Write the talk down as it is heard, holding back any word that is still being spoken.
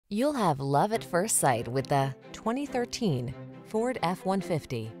You'll have love at first sight with the 2013 Ford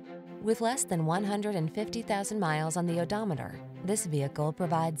F-150. With less than 150,000 miles on the odometer, this vehicle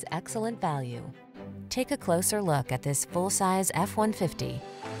provides excellent value. Take a closer look at this full-size F-150.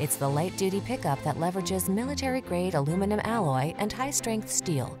 It's the light-duty pickup that leverages military-grade aluminum alloy and high-strength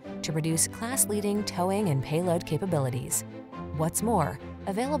steel to produce class-leading towing and payload capabilities. What's more,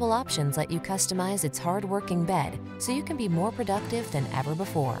 available options let you customize its hard-working bed so you can be more productive than ever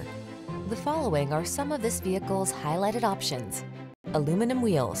before. The following are some of this vehicle's highlighted options: aluminum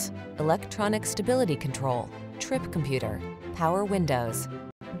wheels, electronic stability control, trip computer, power windows,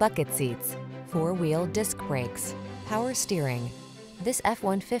 bucket seats, four-wheel disc brakes, power steering. This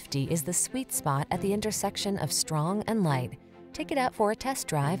F-150 is the sweet spot at the intersection of strong and light. Take it out for a test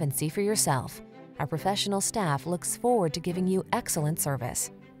drive and see for yourself. Our professional staff looks forward to giving you excellent service.